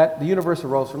that the universe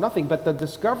arose from nothing, but the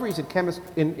discoveries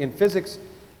in physics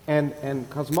and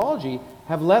cosmology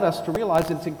have led us to realize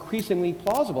that it's increasingly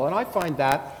plausible, and I find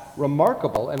that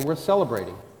remarkable and worth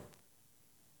celebrating.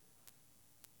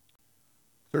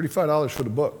 $35 for the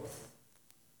book,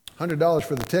 $100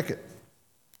 for the ticket,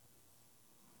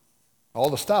 all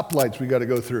the stoplights we got to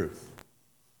go through.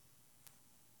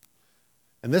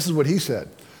 And this is what he said.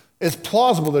 It's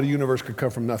plausible that a universe could come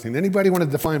from nothing. Anybody want to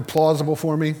define plausible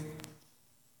for me?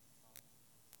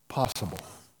 Possible.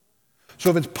 So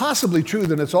if it's possibly true,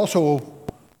 then it's also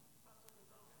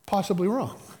possibly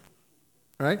wrong.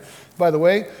 Right? By the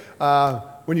way,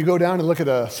 when you go down and look at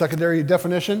a secondary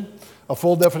definition, a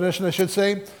full definition, I should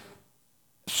say,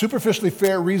 superficially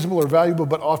fair, reasonable, or valuable,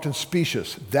 but often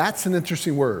specious. That's an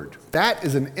interesting word. That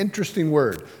is an interesting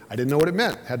word. I didn't know what it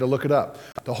meant. Had to look it up.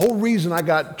 The whole reason I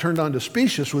got turned on to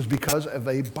specious was because of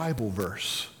a Bible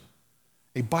verse.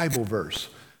 A Bible verse.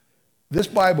 This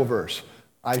Bible verse.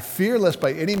 I fear lest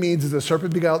by any means the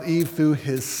serpent beguiled Eve through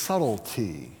his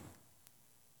subtlety.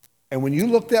 And when you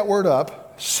look that word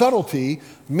up, subtlety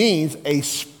means a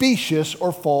specious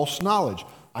or false knowledge.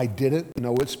 I didn't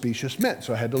know what specious meant,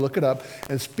 so I had to look it up.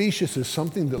 And specious is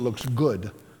something that looks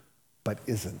good, but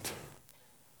isn't.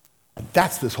 And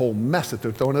that's this whole mess that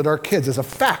they're throwing at our kids as a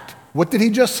fact. What did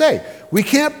he just say? We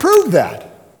can't prove that.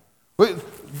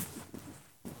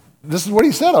 This is what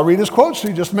he said. I'll read his quote so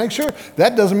you just make sure.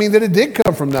 That doesn't mean that it did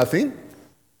come from nothing.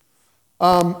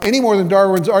 Any more than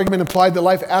Darwin's argument implied that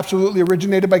life absolutely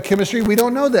originated by chemistry. We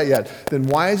don't know that yet. Then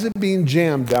why is it being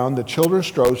jammed down the children's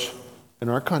throats in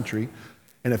our country?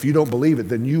 And if you don't believe it,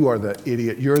 then you are the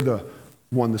idiot. You're the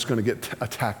one that's going to get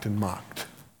attacked and mocked.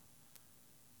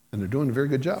 And they're doing a very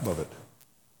good job of it.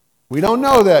 We don't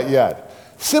know that yet.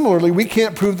 Similarly, we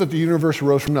can't prove that the universe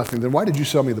arose from nothing. Then why did you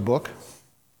sell me the book?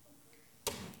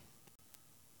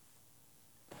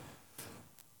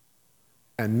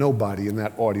 And nobody in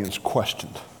that audience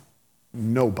questioned.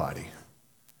 Nobody.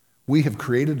 We have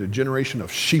created a generation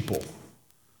of sheeple.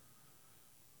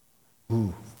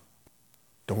 Ooh,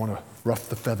 don't want to rough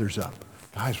the feathers up.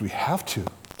 Guys, we have to.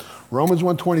 Romans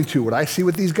 1:22, what I see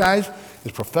with these guys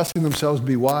is professing themselves to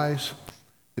be wise,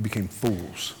 they became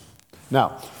fools.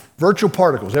 Now, virtual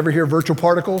particles. Ever hear virtual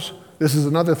particles? This is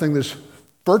another thing. This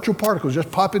virtual particles just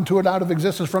pop into it out of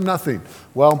existence from nothing.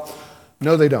 Well,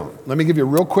 no, they don't. Let me give you a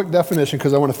real quick definition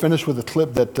because I want to finish with a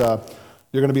clip that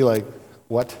you're going to be like,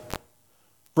 what?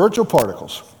 Virtual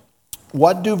particles.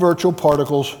 What do virtual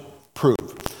particles prove?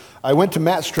 I went to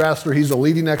Matt Strassler. He's a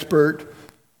leading expert.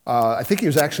 I think he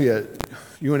was actually at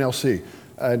UNLC,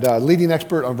 and leading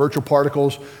expert on virtual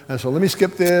particles. And so let me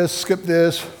skip this,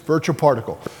 virtual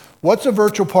particle. What's a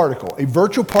virtual particle? A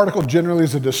virtual particle generally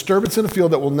is a disturbance in a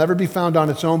field that will never be found on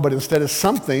its own, but instead is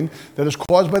something that is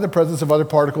caused by the presence of other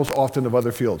particles, often of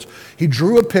other fields. He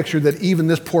drew a picture that even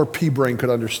this poor pea brain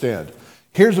could understand.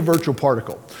 Here's a virtual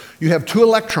particle. You have two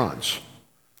electrons.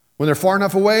 When they're far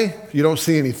enough away, you don't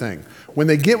see anything. When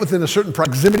they get within a certain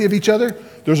proximity of each other,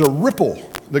 there's a ripple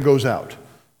that goes out.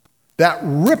 That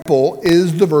ripple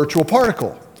is the virtual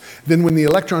particle. Then when the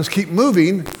electrons keep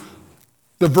moving,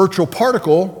 the virtual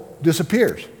particle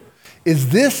disappears. Is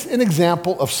this an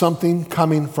example of something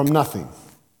coming from nothing?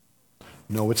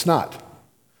 No, it's not.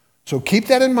 So keep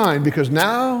that in mind, because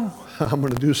now I'm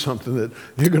going to do something that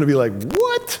you're going to be like,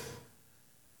 what?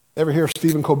 Ever hear of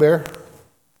Stephen Colbert?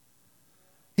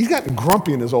 He's gotten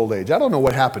grumpy in his old age. I don't know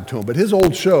what happened to him, but his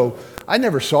old show, I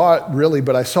never saw it really,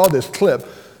 but I saw this clip.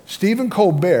 Stephen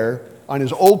Colbert, on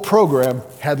his old program,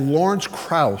 had Lawrence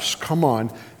Krauss come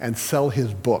on and sell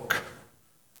his book,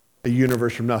 A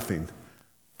Universe from Nothing.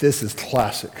 This is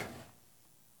classic.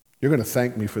 You're going to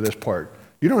thank me for this part.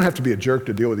 You don't have to be a jerk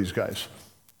to deal with these guys.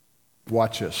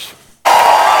 Watch this.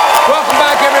 Welcome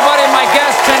back, everybody. My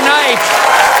guest tonight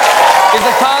is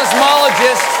a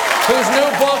cosmologist whose new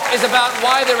book is about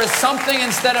why there is something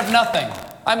instead of nothing.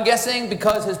 I'm guessing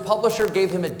because his publisher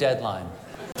gave him a deadline.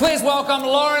 Please welcome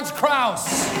Lawrence Krauss.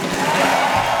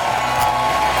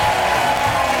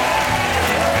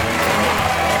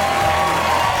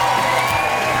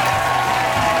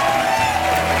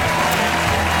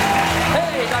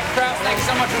 Hey, Dr. Krauss, thank you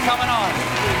so much for coming on.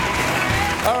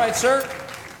 All right, sir,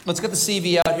 let's get the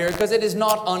CV out here because it is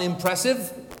not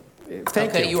unimpressive.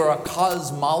 Thank you. You are a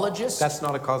cosmologist? That's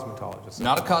not a cosmetologist.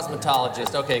 Not a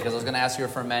cosmetologist. Okay, because I was going to ask you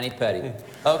for mani-pedi.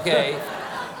 Okay.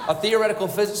 A theoretical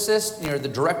physicist. You're the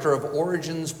director of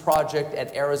Origins Project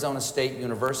at Arizona State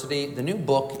University. The new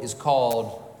book is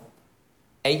called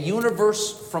A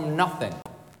Universe from Nothing.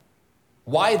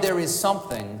 Why There Is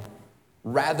Something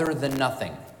Rather Than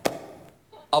Nothing.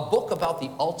 A book about the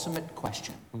ultimate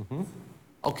question. Mm-hmm.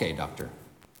 Okay, doctor.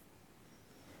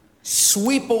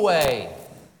 Sweep away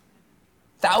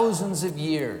thousands of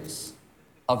years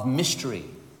of mystery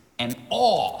and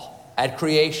awe at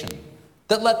creation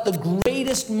that let the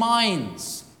greatest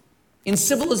minds in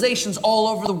civilizations all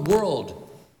over the world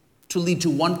to lead to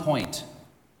one point,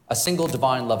 a single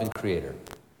divine loving creator.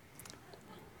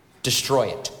 Destroy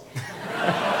it.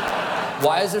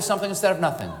 Why is there something instead of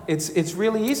nothing? It's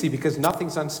really easy because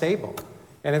nothing's unstable.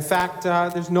 And in fact,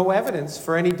 there's no evidence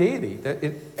for any deity.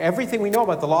 Everything we know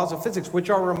about the laws of physics, which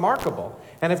are remarkable,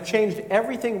 and have changed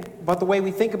everything about the way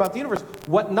we think about the universe,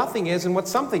 what nothing is and what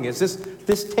something is.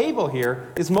 This table here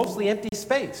is mostly empty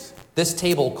space. This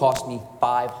table cost me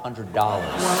 $500.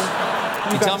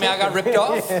 Well, you tell me I got ripped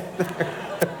off?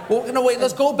 Well, no, wait,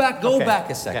 let's go back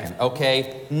a second,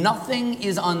 okay? Nothing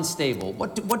is unstable.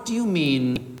 What do you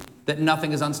mean that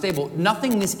nothing is unstable?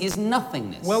 Nothingness is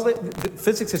nothingness. Well,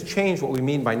 physics has changed what we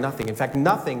mean by nothing. In fact,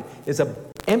 nothing is an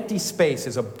empty space,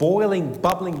 is a boiling,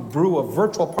 bubbling brew of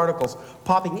virtual particles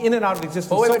popping in and out of existence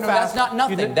so fast. That's not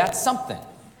nothing. That's something.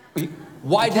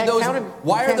 Why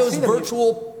are those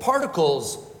virtual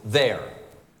particles there?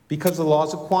 Because of the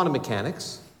laws of quantum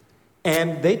mechanics.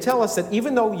 And they tell us that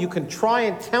even though you can try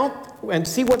and count and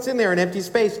see what's in there in empty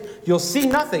space, you'll see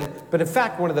nothing. But in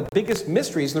fact, one of the biggest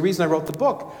mysteries, and the reason I wrote the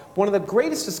book, one of the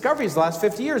greatest discoveries of the last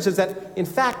 50 years is that, in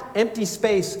fact, empty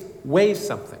space weighs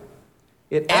something.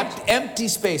 Empty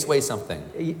space weighs something.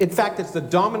 In fact, it's the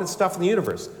dominant stuff in the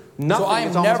universe. Nothing so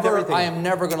is almost everything. I am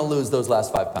never going to lose those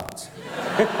last 5 pounds.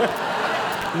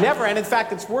 Never, and in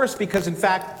fact, it's worse because, in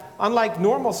fact, unlike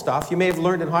normal stuff, you may have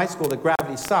learned in high school that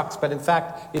gravity sucks, but in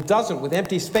fact, it doesn't. With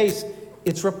empty space,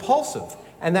 it's repulsive.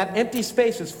 And that empty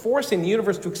space is forcing the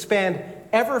universe to expand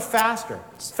ever faster,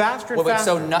 faster and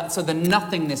faster. So the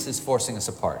nothingness is forcing us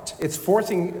apart. It's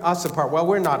forcing us apart. Well,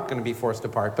 we're not going to be forced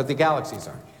apart, but the galaxies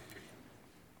are.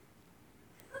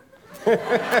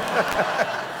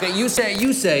 Okay, you say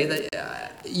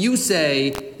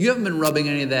you haven't been rubbing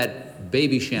any of that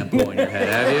baby shampoo on your head,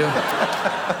 have you?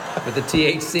 With the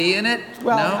THC in it?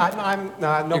 Well,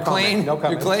 no. No You're comment. clean. No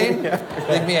comment. You're clean.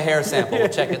 Leave me a hair sample. We'll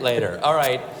check it later. All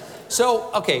right.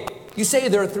 So, okay, you say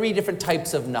there are 3 different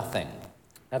types of nothing.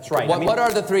 That's right. What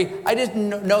are the 3? I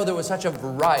didn't know there was such a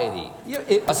variety.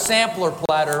 A sampler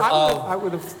platter of I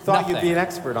would have thought nothing. you'd be an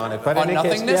expert on it. But on in any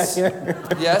nothingness? Case,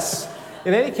 yeah. Yes.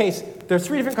 In any case, there are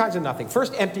 3 different kinds of nothing.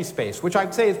 First, empty space, which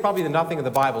I'd say is probably the nothing of the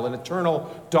Bible, an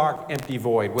eternal, dark, empty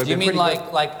void. Do you mean like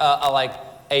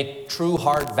a true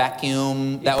hard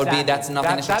vacuum? That Exactly. that's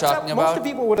nothing that you're talking about? Most of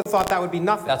people would have thought that would be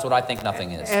nothing. That's what I think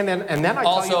nothing is. And then I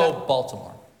also tell you that,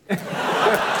 Baltimore.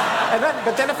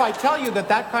 but then if I tell you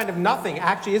that kind of nothing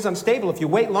actually is unstable, if you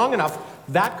wait long enough,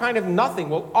 that kind of nothing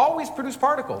will always produce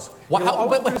particles. By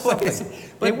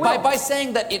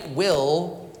saying that it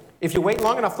will. If you wait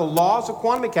long enough, the laws of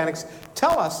quantum mechanics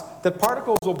tell us that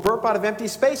particles will burp out of empty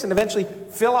space and eventually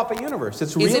fill up a universe.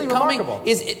 It's really remarkable.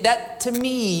 To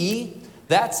me,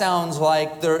 that sounds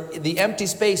like the empty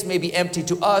space may be empty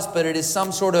to us, but it is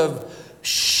some sort of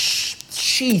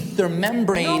sheath or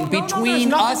membrane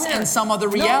between us and some other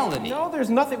reality. No,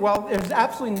 there's nothing. Well, there's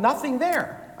absolutely nothing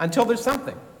there until there's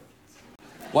something.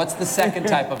 What's the second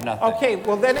type of nothing? Okay,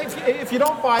 well then if you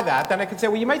don't buy that, then I could say,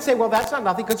 well, you might say, well, that's not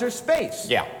nothing because there's space.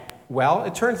 Yeah. Well,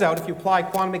 it turns out if you apply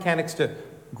quantum mechanics to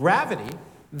gravity,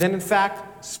 then in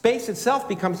fact space itself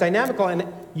becomes dynamical, and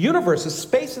universes,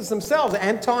 spaces themselves,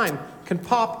 and time can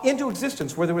pop into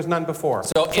existence where there was none before.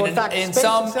 So in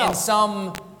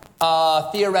some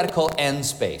theoretical end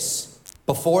space,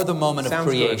 before the moment of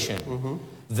creation,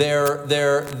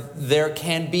 there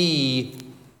can be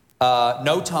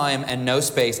no time and no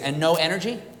space and no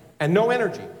energy? And no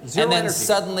energy. Zero and then energy.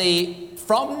 Suddenly,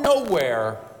 from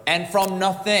nowhere and from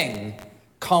nothing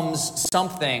comes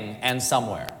something and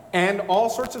somewhere. And all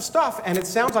sorts of stuff. And it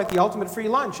sounds like the ultimate free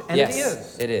lunch. And yes, it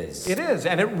is. It is. It is.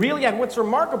 And it really, and what's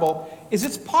remarkable is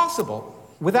it's possible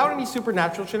without any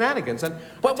supernatural shenanigans.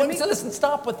 But listen,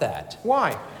 stop with that.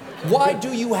 Why? Why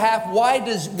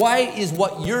is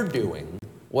what you're doing,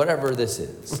 whatever this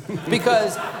is?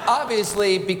 Because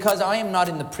obviously, because I am not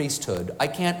in the priesthood, I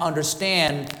can't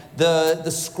understand the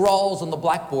scrawls on the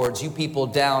blackboards you people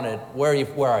down at, where are you?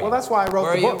 Well, that's why I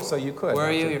wrote the book, so you could. Where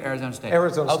are you? Arizona State.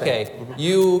 Arizona State. Okay.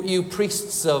 You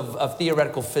priests of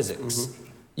theoretical physics,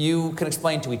 you can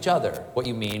explain to each other what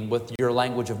you mean with your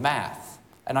language of math,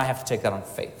 and I have to take that on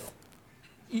faith.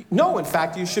 No, in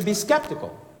fact, you should be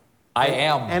skeptical. I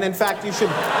am. And in fact, you should,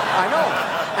 I know.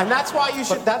 And that's why you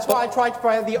should, that's why I tried to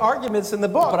provide the arguments in the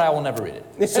book. But I will never read it.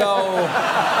 So,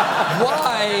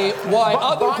 why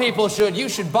other people should, you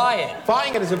should buy it.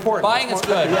 Buying it is important. Buying it's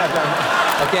good.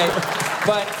 Yeah, okay,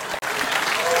 but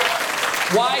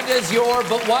why does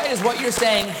what you're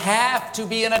saying have to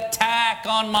be an attack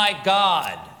on my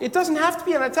God? It doesn't have to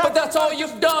be an attack. But that's all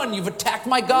you've done. You've attacked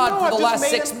my God for the last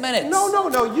 6 minutes.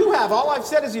 No, you have. All I've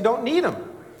said is you don't need him.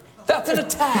 That's an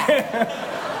attack.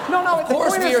 No, of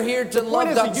course we are here to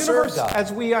love God, serve God.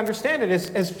 As we understand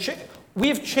it, we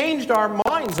have changed our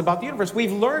minds about the universe.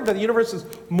 We've learned that the universe is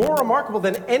more remarkable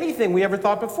than anything we ever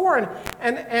thought before.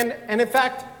 And in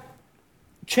fact,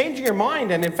 changing your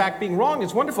mind and in fact being wrong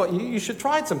is wonderful. You should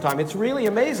try it sometime. It's really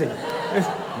amazing.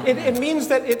 It means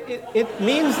that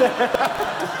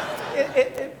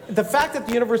the fact that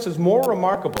the universe is more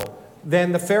remarkable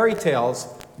than the fairy tales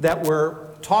that were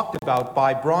talked about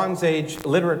by Bronze Age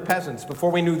literate peasants before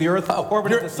we knew the Earth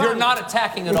orbited the Sun. You're not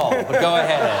attacking at all, but go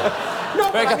ahead.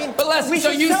 No, but I mean, but Leslie,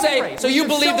 so you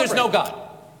believe there's no God?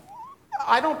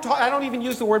 I don't even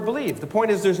use the word believe. The point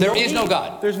is there is no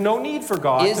God. There's no need for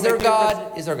God. Is there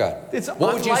God? Is there God?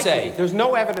 What would you say? There's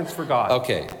no evidence for God.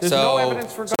 Okay. There's no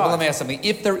evidence for God. So let me ask something.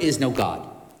 If there is no God,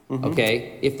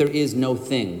 okay, if there is no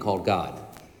thing called God,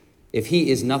 if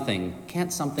he is nothing,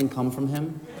 can't something come from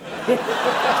him?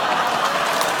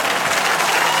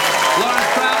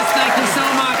 Lawrence Krauss, thank you so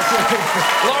much.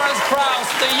 Lawrence Krauss,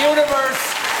 the universe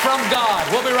from God.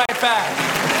 We'll be right back.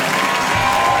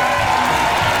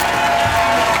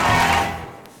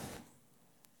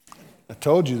 I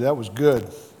told you that was good.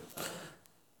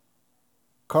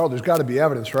 Carl, there's got to be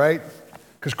evidence, right?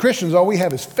 Because Christians, all we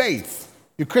have is faith.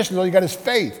 You Christians, all you got is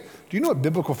faith. Do you know what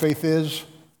biblical faith is?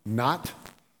 Not.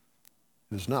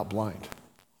 It is not blind.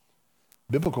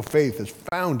 Biblical faith is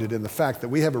founded in the fact that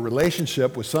we have a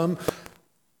relationship with some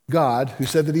God, who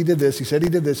said that he did this, he said he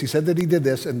did this, he said that he did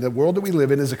this, and the world that we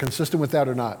live in, is it consistent with that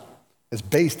or not? It's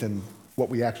based in what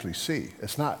we actually see.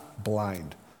 It's not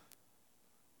blind.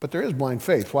 But there is blind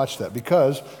faith. Watch that.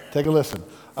 Because, take a listen.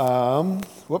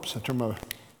 Whoops, I turn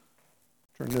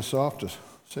this off to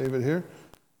save it here.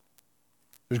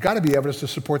 There's got to be evidence to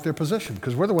support their position,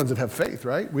 because we're the ones that have faith,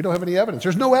 right? We don't have any evidence.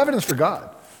 There's no evidence for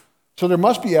God. So there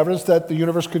must be evidence that the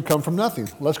universe could come from nothing.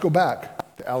 Let's go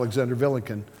back to Alexander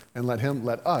Vilenkin and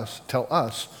let us tell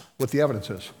us what the evidence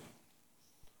is.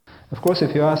 Of course,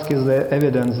 if you ask, is there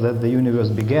evidence that the universe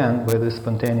began with this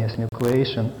spontaneous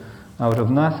nucleation out of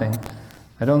nothing,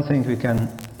 I don't think we can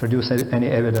produce any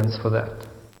evidence for that.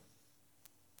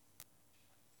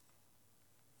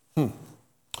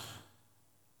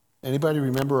 Anybody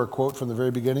remember a quote from the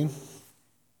very beginning?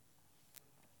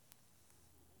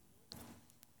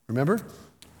 Remember?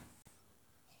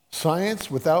 Science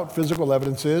without physical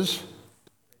evidence is,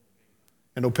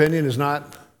 an opinion is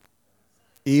not,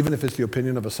 even if it's the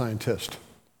opinion of a scientist.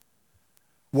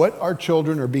 What our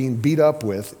children are being beat up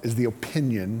with is the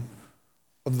opinion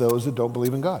of those that don't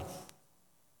believe in God.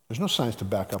 There's no science to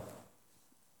back up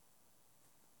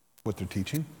what they're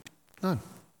teaching. None.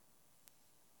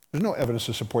 There's no evidence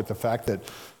to support the fact that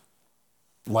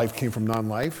life came from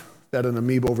non-life, that an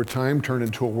amoeba over time turned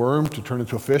into a worm, to turn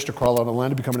into a fish, to crawl out on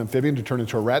land, to become an amphibian, to turn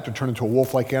into a rat, to turn into a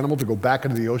wolf-like animal, to go back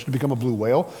into the ocean, to become a blue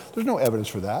whale. There's no evidence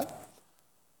for that.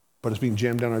 But it's being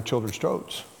jammed down our children's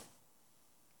throats.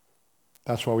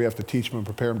 That's why we have to teach them and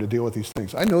prepare them to deal with these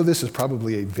things. I know this is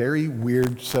probably a very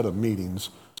weird set of meetings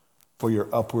for your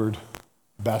upward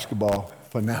basketball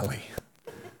finale.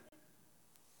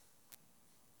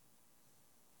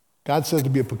 God says to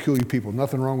be a peculiar people.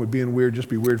 Nothing wrong with being weird. Just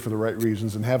be weird for the right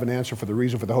reasons and have an answer for the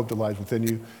reason for the hope that lies within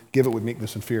you. Give it with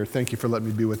meekness and fear. Thank you for letting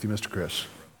me be with you, Mr. Chris.